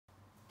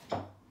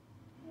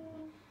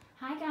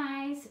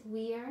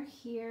we are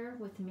here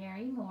with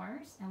Mary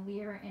Moores, and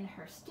we are in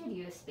her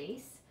studio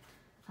space.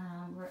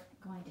 We're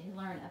going to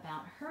learn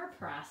about her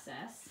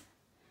process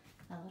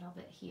a little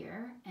bit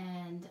here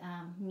and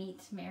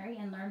meet Mary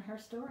and learn her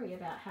story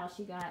about how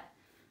she got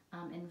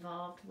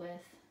involved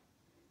with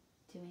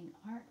doing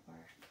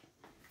artwork.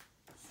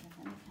 So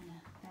let me kind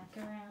of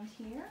back around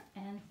here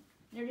and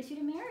introduce you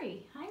to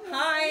Mary. Hi, Mary.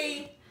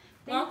 Hi.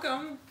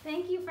 Welcome.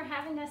 Thank you for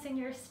having us in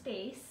your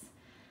space.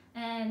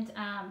 And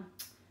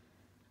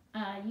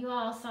you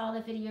all saw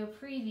the video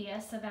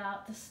previous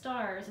about the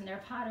stars in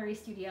their pottery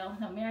studio.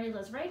 No, Mary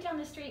lives right down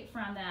the street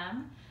from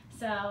them.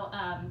 So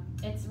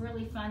it's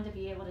really fun to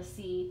be able to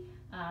see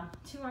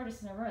two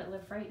artists in a row that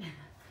live right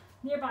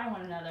nearby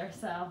one another.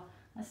 So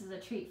this is a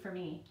treat for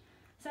me.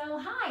 So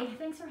hi,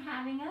 thanks for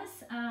having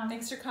us.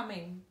 Thanks for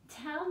coming.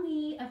 Tell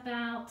me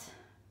about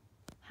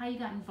how you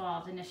got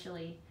involved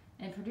initially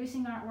in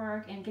producing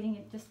artwork and getting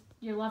it, just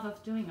your love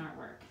of doing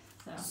artwork.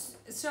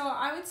 So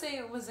I would say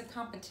it was a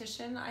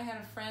competition. I had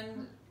a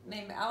friend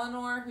named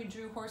Eleanor who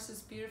drew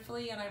horses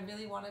beautifully, and I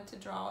really wanted to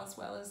draw as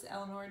well as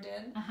Eleanor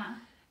did.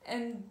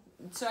 And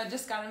so I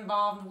just got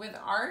involved with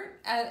art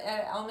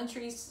at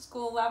elementary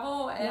school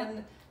level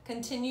and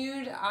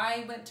continued.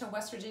 I went to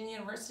West Virginia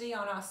University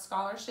on a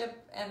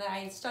scholarship, and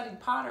I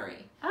studied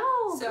pottery.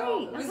 Oh,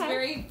 so great. It was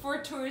very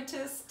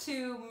fortuitous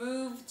to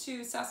move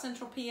to South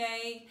Central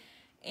PA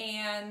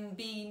and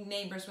be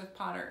neighbors with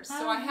potters.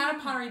 So I had a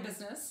pottery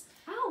business.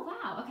 Oh,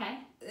 wow, okay.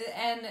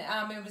 And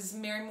it was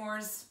Mary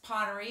Moore's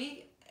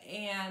Pottery,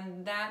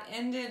 and that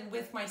ended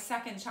with my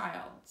second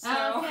child.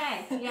 So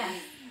okay,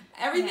 yes.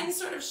 Everything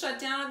sort of shut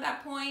down at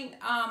that point.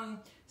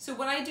 So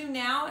what I do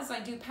now is I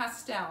do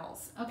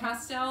pastels. Okay.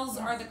 Pastels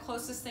are the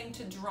closest thing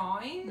to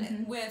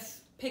drawing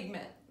with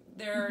pigment.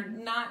 They're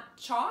not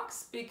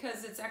chalks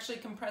because it's actually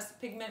compressed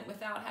pigment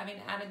without having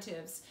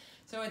additives.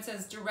 So it's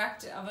as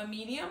direct of a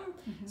medium.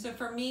 So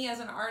for me as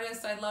an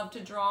artist, I love to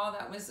draw.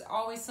 That was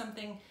always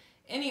something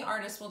any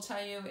artist will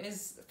tell you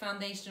is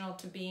foundational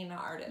to being an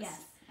artist.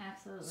 Yes,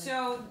 absolutely.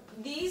 So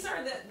these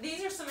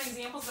are some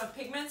examples of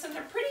pigments, and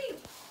they're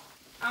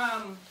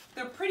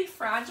pretty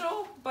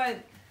fragile, but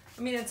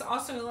I mean it's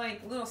also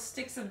like little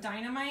sticks of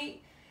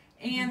dynamite,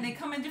 and they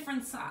come in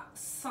different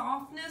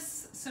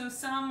softness. So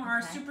some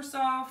are super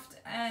soft,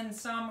 and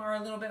some are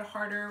a little bit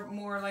harder,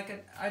 more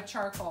like a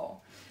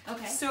charcoal.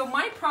 Okay. So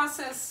my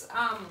process,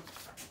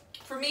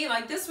 for me,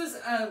 like this was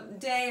a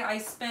day I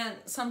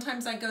spent.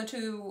 Sometimes I go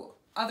to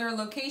other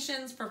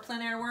locations for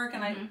plein air work,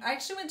 and I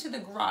actually went to the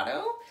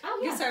grotto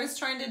because I was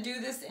trying to do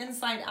this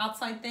inside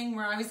outside thing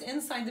where I was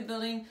inside the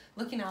building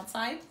looking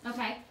outside.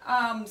 Okay.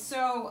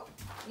 So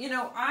you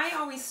know, I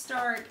always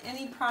start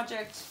any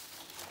project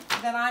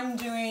that I'm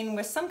doing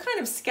with some kind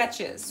of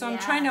sketches. So I'm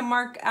trying to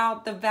mark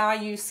out the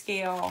value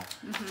scale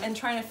and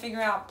trying to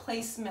figure out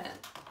placement.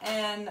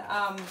 And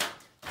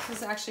this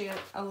is actually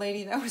a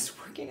lady that was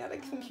working at a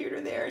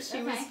computer there.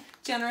 She was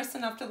generous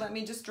enough to let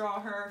me just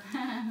draw her.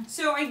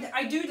 So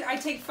I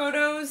take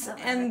photos,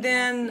 and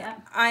then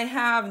I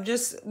have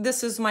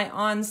this is my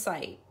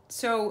on-site.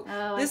 So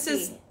this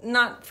is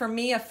not for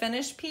me a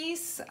finished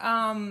piece.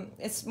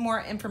 It's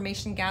more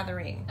information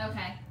gathering.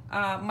 Okay.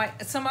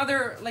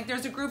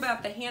 There's a group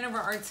at the Hanover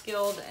Arts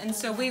Guild, and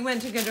so we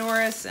went to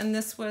Gadoris, and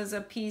this was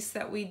a piece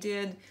that we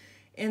did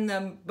in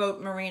the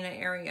boat marina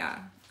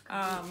area.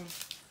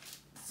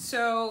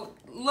 So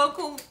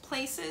local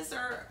places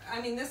are,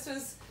 I mean, this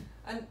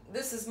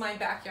is my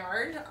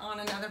backyard on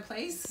another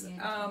place.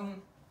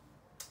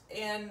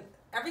 And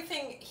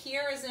everything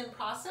here is in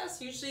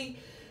process. Usually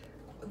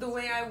the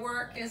way I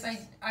work is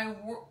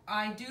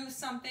I do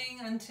something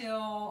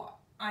until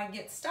I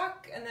get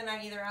stuck, and then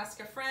I either ask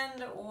a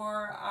friend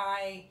or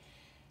I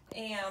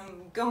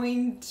am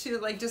going to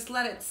just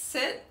let it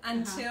sit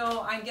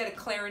until I get a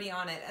clarity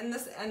on it. And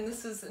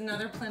this is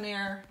another plein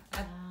air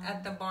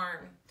at the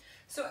barn.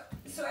 So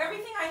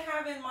everything I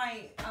have in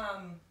my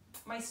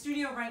my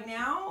studio right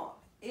now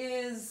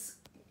is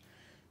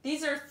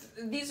these are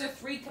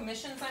three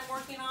commissions I'm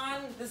working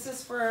on. This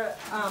is for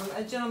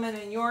a gentleman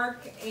in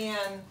York,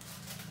 and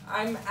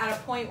I'm at a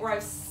point where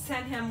I've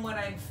sent him what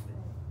I've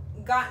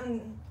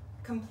gotten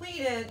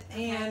completed,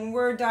 and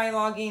we're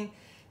dialoguing.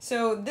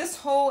 So this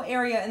whole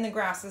area in the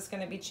grass is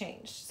going to be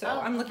changed. So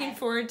I'm looking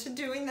forward to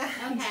doing that.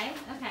 Okay.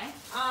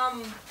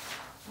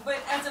 But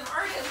as an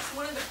artist,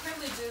 one of the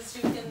privileges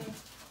you can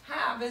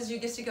have is you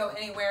get to go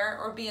anywhere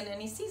or be in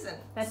any season.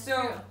 That's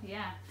true.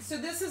 Yeah. So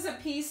this is a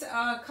piece.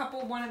 A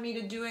couple wanted me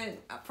to do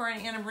it for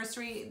an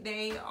anniversary.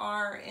 They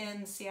are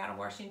in Seattle,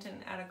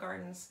 Washington, at a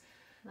gardens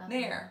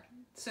there.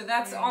 So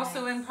that's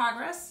also in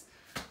progress.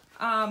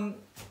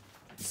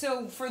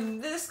 So for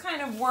this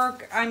kind of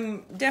work,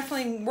 I'm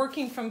definitely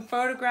working from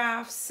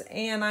photographs,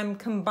 and I'm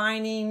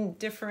combining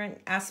different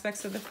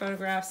aspects of the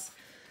photographs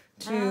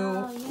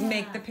to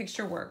make the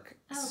picture work.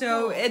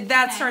 So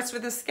that starts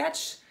with a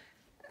sketch,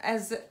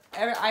 as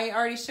I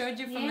already showed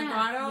you from the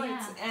grotto,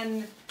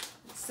 and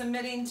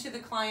submitting to the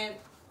client,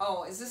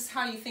 is this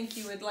how you think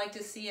you would like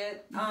to see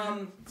it?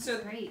 And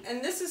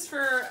this is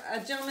for a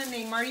gentleman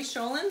named Marty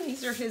Sholin.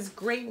 These are his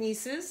great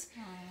nieces.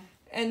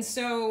 And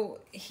so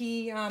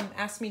he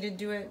asked me to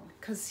do it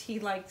because he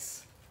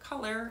likes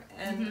color,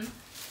 and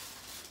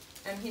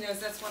and he knows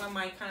that's one of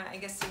my kind of, I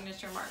guess,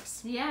 signature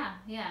marks. Yeah,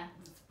 yeah.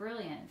 It's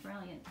brilliant,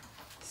 brilliant.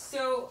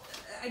 So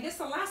I guess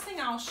the last thing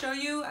I'll show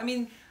you, I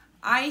mean,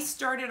 I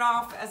started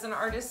off as an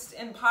artist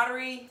in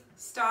pottery,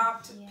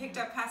 stopped, picked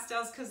up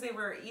pastels because they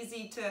were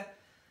easy to,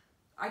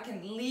 I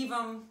can leave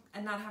them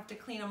and not have to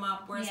clean them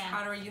up, whereas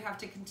pottery, you have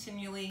to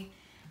continually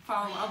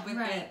follow up with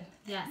it.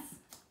 Yes.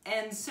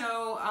 And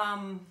so,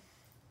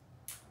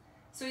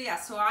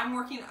 so I'm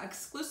working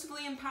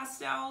exclusively in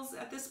pastels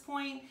at this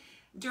point.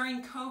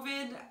 During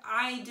COVID,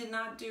 I did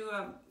not do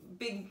a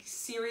big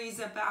series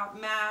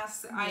about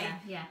masks.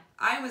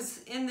 I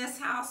was in this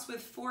house with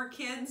 4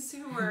 kids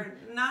who were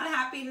not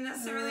happy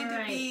necessarily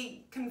to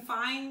be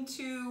confined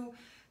to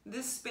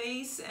this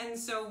space, and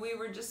so we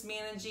were just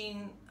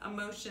managing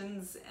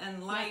emotions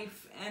and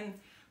life. And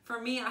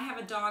for me, I have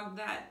a dog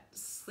that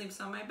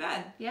sleeps on my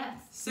bed. Yes.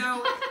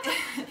 So,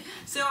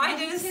 so I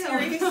did a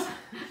series.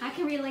 I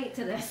can relate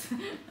to this.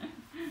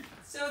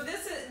 So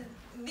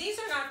these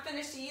are not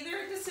finished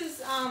either.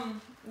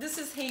 This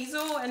is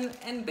Hazel,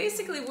 and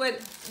basically what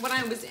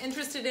I was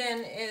interested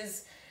in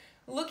is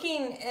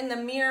looking in the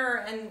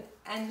mirror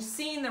and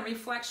seeing the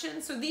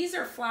reflection. So these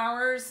are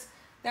flowers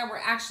that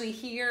were actually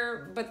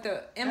here, but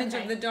the image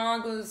of the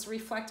dog was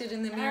reflected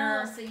in the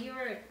mirror. Oh, so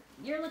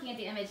you're looking at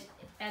the image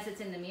as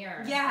it's in the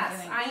mirror.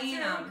 Yes, I am.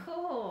 That's really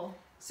cool.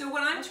 So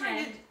what I'm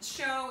trying to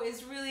show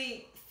is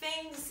really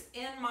things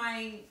in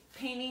my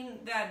painting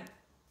that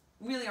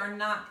really are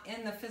not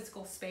in the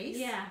physical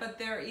space, but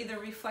they're either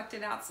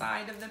reflected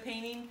outside of the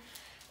painting.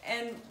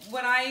 And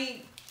what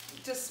I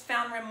just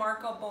found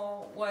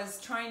remarkable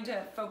was trying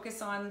to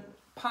focus on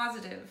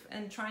positive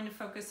and trying to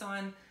focus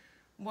on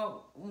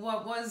what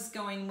was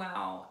going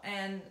well.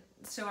 And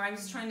so I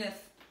was trying to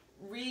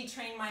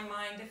retrain my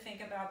mind to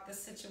think about the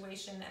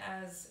situation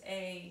as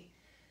a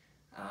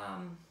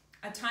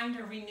time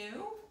to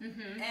renew.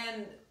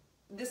 And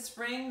this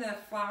spring, the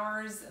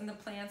flowers and the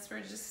plants were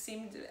just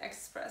seemed to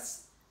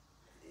express,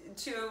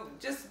 to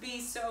just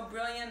be so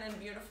brilliant and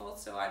beautiful.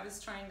 So I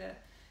was trying to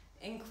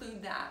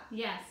include that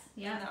in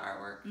the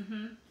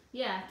artwork.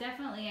 Yeah,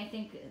 definitely. I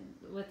think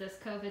with this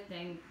COVID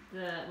thing,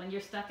 when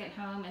you're stuck at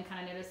home and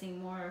kind of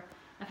noticing more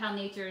of how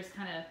nature is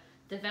kind of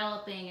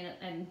developing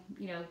and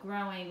you know,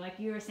 growing, like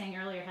you were saying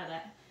earlier, how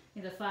that,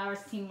 you know, the flowers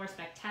seem more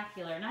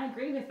spectacular, and I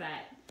agree with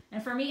that.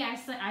 And for me, I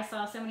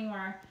saw so many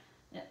more,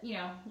 you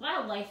know,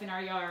 wildlife in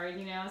our yard,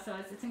 you know, so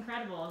it's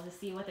incredible to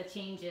see what the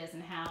change is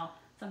and how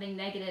something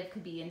negative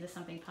could be into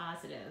something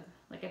positive,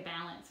 like a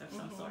balance of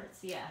some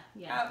sorts.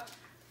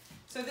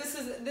 So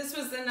this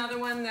was another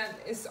one that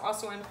is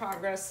also in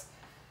progress.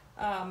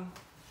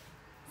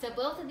 So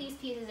both of these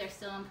pieces are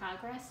still in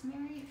progress,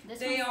 Mary?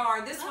 They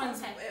are. This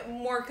one's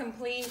more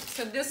complete.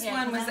 So this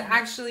one was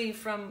actually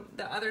from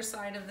the other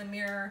side of the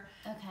mirror.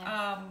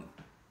 Okay.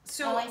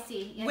 So I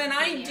see. When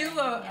I do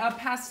a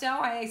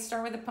pastel, I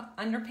start with the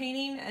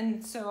underpainting,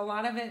 and so a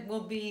lot of it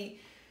will be,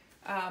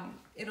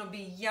 it'll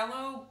be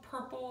yellow,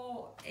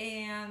 purple,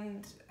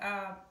 and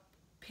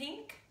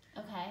pink.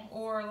 Okay.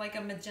 Or like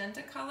a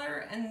magenta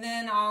color, and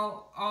then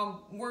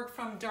I'll work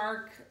from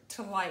dark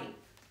to light.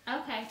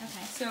 Okay.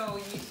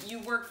 So you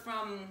work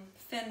from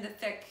thin to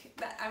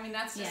thick. I mean,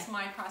 that's just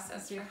my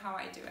process for how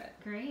I do it.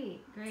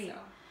 Great. So.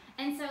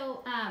 And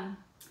so,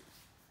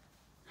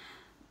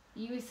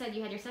 you said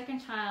you had your second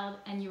child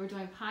and you were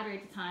doing pottery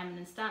at the time and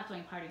then stopped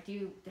doing pottery.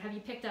 Have you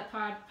picked up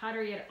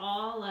pottery at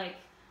all, like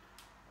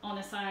on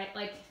the side,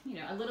 like, you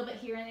know, a little bit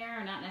here and there,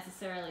 or not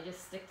necessarily,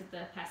 just stick to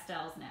the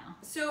pastels now?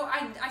 So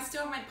I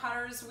still have my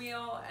potter's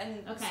wheel,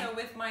 and so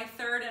with my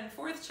third and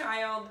fourth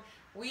child,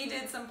 we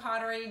did some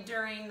pottery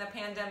during the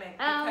pandemic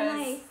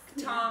because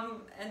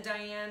Tom and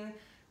Diane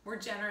were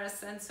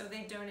generous, and so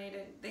they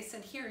donated. They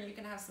said, "Here, you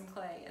can have some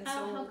clay." And so,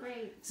 how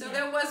great! So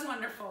that was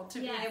wonderful to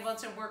be able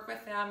to work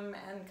with them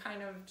and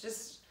kind of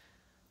just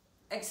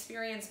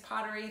experience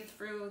pottery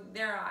through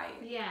their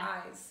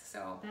eyes.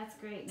 So that's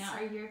great. Now,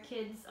 are your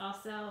kids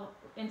also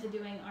into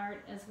doing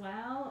art as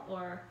well,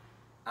 or?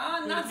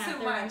 Not so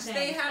much.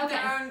 They have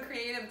their own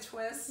creative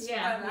twist, but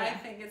I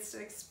think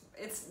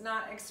it's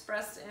not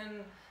expressed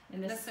in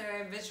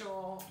necessarily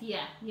visual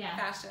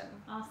fashion.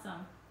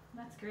 Awesome.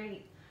 That's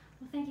great.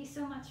 Well, thank you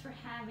so much for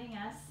having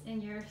us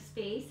in your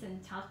space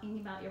and talking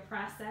about your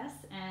process.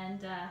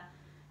 And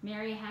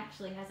Mary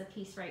actually has a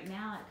piece right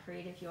now at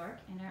Creative York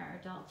in our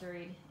Adult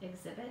Juried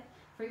exhibit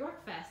for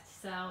York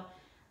Fest. So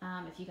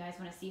if you guys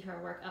want to see her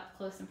work up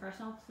close and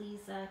personal,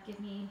 please give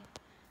me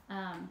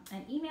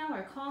an email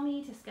or call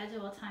me to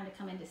schedule a time to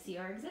come in to see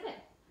our exhibit.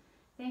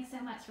 Thanks so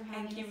much for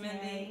having us, Mary.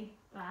 Thank you, Mindy.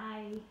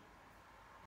 Bye.